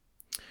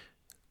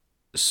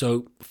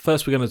So,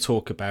 first, we're going to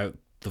talk about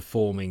the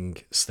forming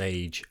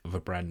stage of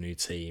a brand new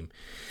team.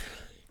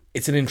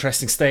 It's an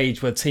interesting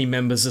stage where team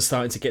members are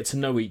starting to get to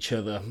know each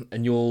other,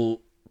 and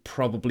you'll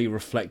probably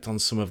reflect on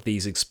some of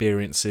these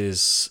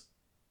experiences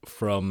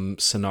from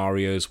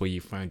scenarios where you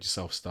found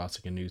yourself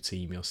starting a new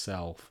team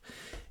yourself.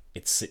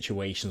 It's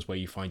situations where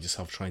you find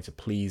yourself trying to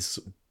please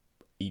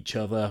each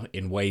other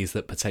in ways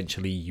that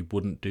potentially you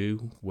wouldn't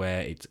do,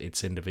 where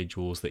it's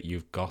individuals that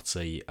you've got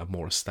a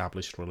more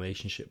established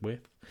relationship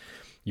with.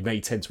 You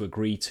may tend to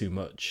agree too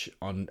much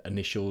on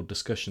initial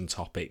discussion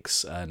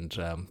topics,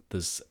 and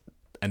there's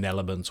an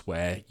element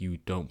where you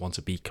don't want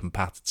to be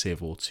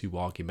competitive or too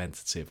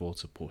argumentative or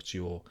to put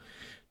your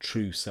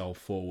true self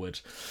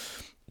forward.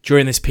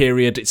 During this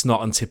period, it's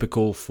not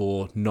untypical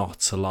for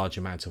not a large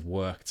amount of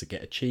work to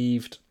get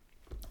achieved,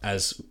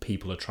 as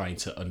people are trying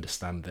to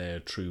understand their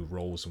true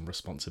roles and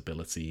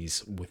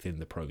responsibilities within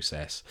the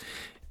process.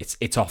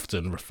 It's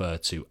often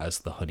referred to as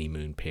the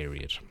honeymoon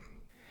period.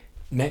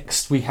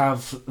 Next, we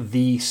have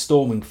the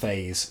storming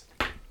phase.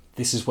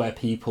 This is where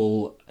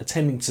people are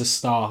tending to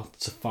start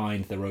to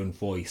find their own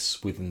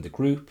voice within the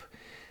group.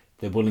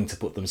 They're willing to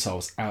put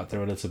themselves out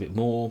there a little bit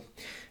more.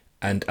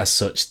 And as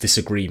such,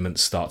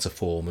 disagreements start to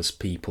form as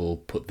people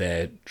put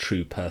their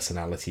true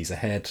personalities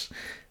ahead,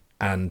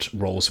 and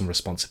roles and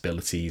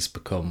responsibilities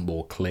become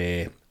more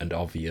clear and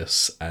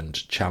obvious,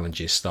 and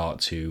challenges start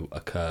to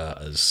occur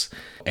as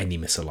any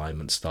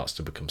misalignment starts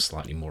to become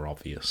slightly more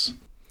obvious.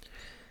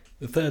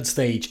 The third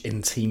stage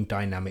in team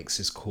dynamics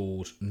is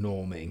called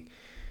norming.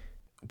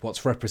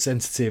 What's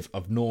representative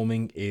of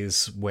norming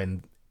is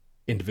when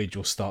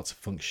individuals start to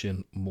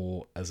function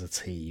more as a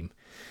team.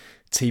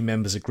 Team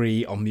members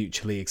agree on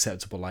mutually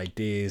acceptable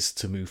ideas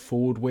to move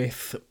forward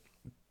with.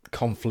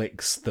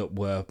 Conflicts that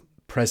were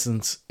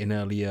present in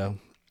earlier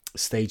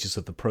stages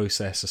of the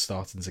process are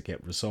starting to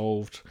get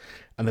resolved,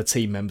 and the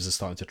team members are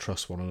starting to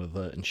trust one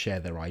another and share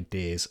their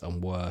ideas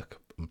and work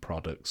and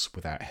products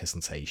without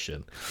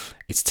hesitation.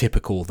 It's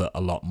typical that a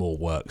lot more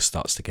work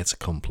starts to get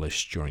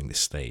accomplished during this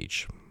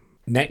stage.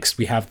 Next,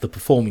 we have the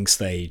performing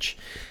stage.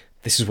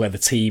 This is where the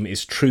team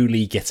is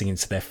truly getting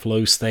into their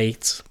flow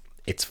state.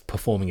 It's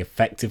performing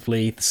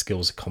effectively, the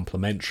skills are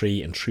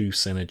complementary, and true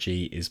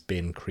synergy is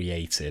being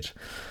created.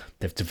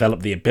 They've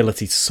developed the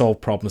ability to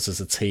solve problems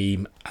as a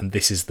team, and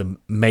this is the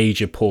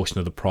major portion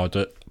of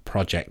the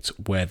project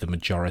where the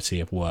majority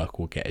of work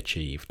will get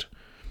achieved.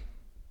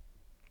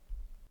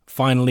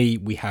 Finally,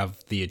 we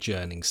have the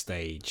adjourning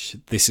stage.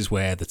 This is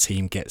where the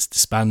team gets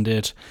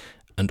disbanded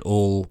and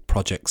all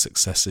project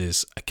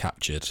successes are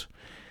captured.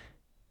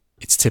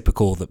 It's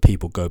typical that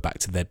people go back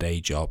to their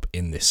day job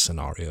in this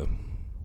scenario.